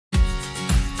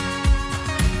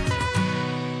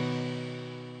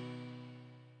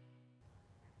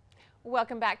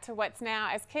Welcome back to What's Now.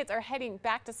 As kids are heading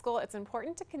back to school, it's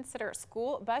important to consider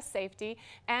school bus safety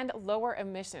and lower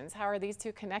emissions. How are these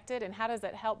two connected and how does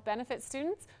it help benefit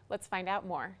students? Let's find out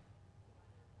more.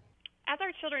 As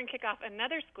our children kick off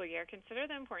another school year, consider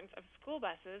the importance of school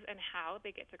buses and how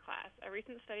they get to class. A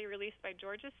recent study released by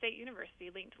Georgia State University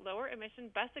linked lower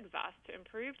emission bus exhaust to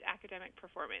improved academic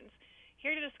performance.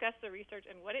 Here to discuss the research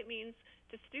and what it means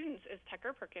to students is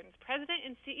Tucker Perkins, President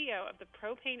and CEO of the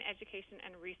Propane Education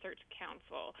and Research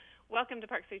Council. Welcome to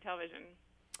Park City Television.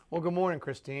 Well, good morning,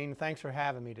 Christine. Thanks for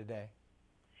having me today.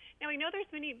 Now, we know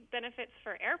there's many benefits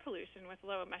for air pollution with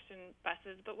low-emission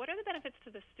buses, but what are the benefits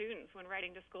to the students when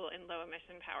riding to school in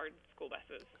low-emission powered school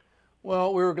buses?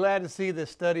 Well, we were glad to see this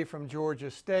study from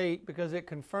Georgia State because it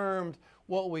confirmed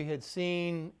what we had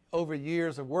seen over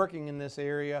years of working in this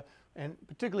area, and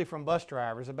particularly from bus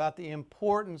drivers, about the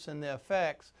importance and the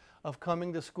effects of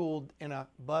coming to school in a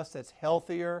bus that's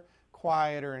healthier,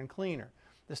 quieter, and cleaner.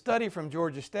 The study from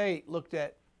Georgia State looked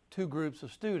at two groups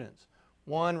of students.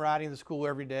 One riding to school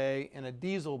every day in a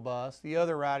diesel bus, the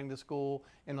other riding to school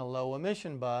in a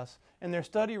low-emission bus, and their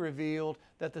study revealed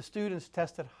that the students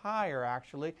tested higher,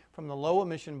 actually, from the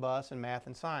low-emission bus in math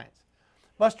and science.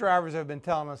 Bus drivers have been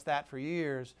telling us that for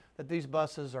years, that these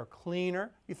buses are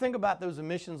cleaner. You think about those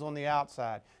emissions on the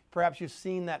outside. Perhaps you've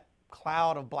seen that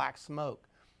cloud of black smoke.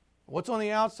 What's on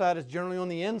the outside is generally on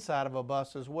the inside of a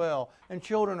bus as well, and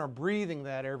children are breathing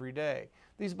that every day.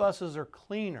 These buses are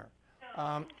cleaner.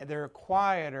 They're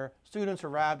quieter. Students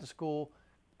arrive to school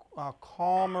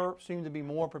calmer, seem to be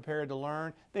more prepared to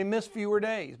learn. They miss fewer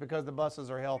days because the buses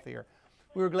are healthier.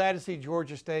 We were glad to see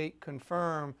Georgia State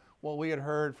confirm what we had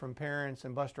heard from parents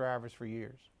and bus drivers for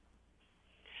years.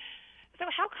 So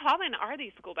how common are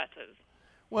these school buses?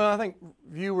 Well, I think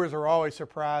viewers are always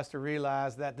surprised to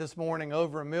realize that this morning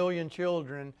over 1 million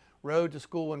children rode to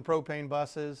school in propane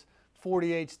buses,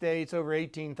 48 states, over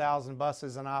 18,000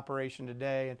 buses in operation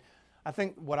today. And I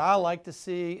think what I like to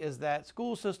see is that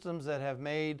school systems that have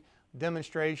made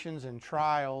demonstrations and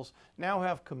trials now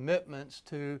have commitments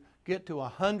to get to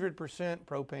 100%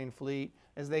 propane fleet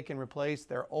as they can replace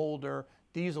their older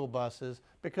diesel buses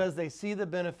because they see the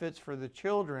benefits for the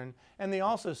children and they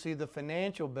also see the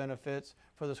financial benefits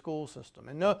for the school system.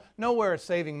 And nowhere is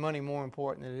saving money more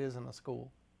important than it is in a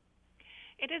school.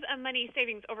 It is a money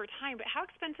savings over time, but how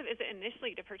expensive is it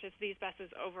initially to purchase these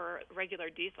buses over regular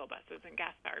diesel buses and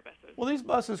gas-powered buses? Well, these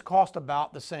buses cost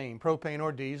about the same, propane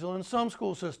or diesel, and some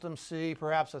school systems see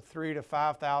perhaps a $3,000 to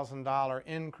 $5,000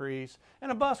 increase,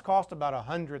 and a bus costs about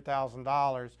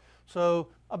 $100,000, so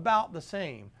about the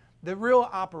same. The real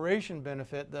operation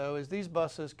benefit, though, is these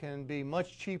buses can be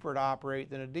much cheaper to operate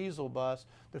than a diesel bus.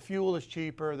 The fuel is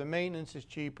cheaper, the maintenance is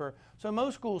cheaper, so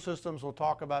most school systems will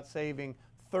talk about saving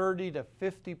 30 to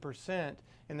 50%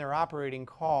 in their operating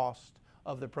cost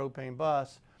of the propane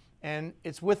bus, and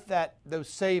it's with those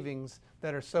savings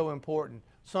that are so important.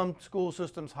 Some school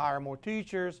systems hire more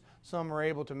teachers, some are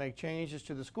able to make changes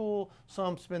to the school,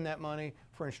 some spend that money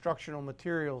for instructional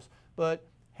materials, but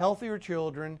healthier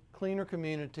children, cleaner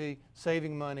community,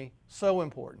 saving money, so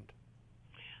important.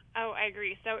 Oh, I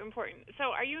agree. So important.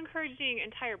 So are you encouraging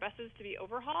entire buses to be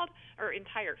overhauled or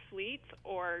entire fleets,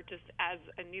 or just as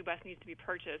a new bus needs to be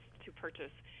purchased to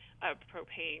purchase a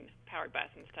propane-powered bus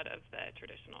instead of the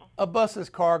traditional? A bus's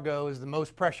cargo is the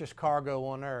most precious cargo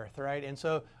on earth, right? And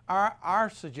so our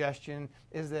suggestion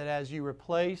is that as you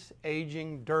replace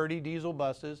aging, dirty diesel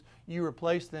buses, you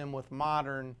replace them with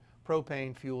modern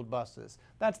propane-fueled buses.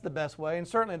 That's the best way, and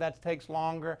certainly that takes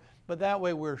longer, but that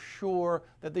way we're sure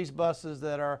that these buses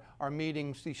that are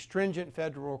meeting these stringent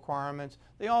federal requirements,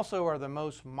 they also are the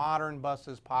most modern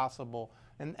buses possible,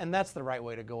 and that's the right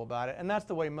way to go about it, and that's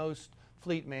the way most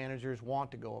fleet managers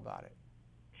want to go about it.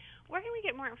 Where can we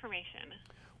get more information?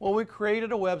 Well, we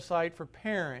created a website for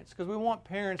parents because we want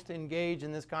parents to engage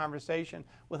in this conversation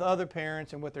with other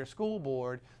parents and with their school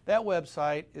board. That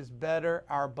website is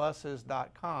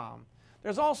betterourbuses.com.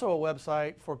 There's also a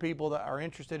website for people that are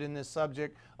interested in this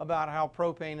subject about how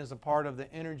propane is a part of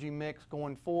the energy mix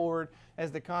going forward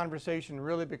as the conversation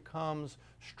really becomes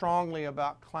strongly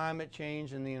about climate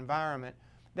change and the environment.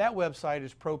 That website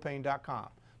is propane.com.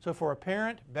 So for a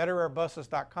parent,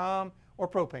 betterourbuses.com or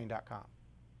propane.com.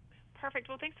 Perfect.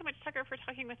 Well, thanks so much, Tucker, for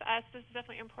talking with us. This is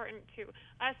definitely important to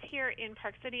us here in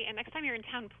Park City. And next time you're in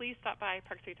town, please stop by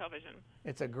Park City Television.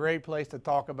 It's a great place to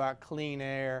talk about clean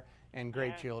air and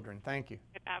great children. Thank you.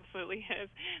 It absolutely is.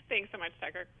 Thanks so much,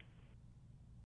 Tucker.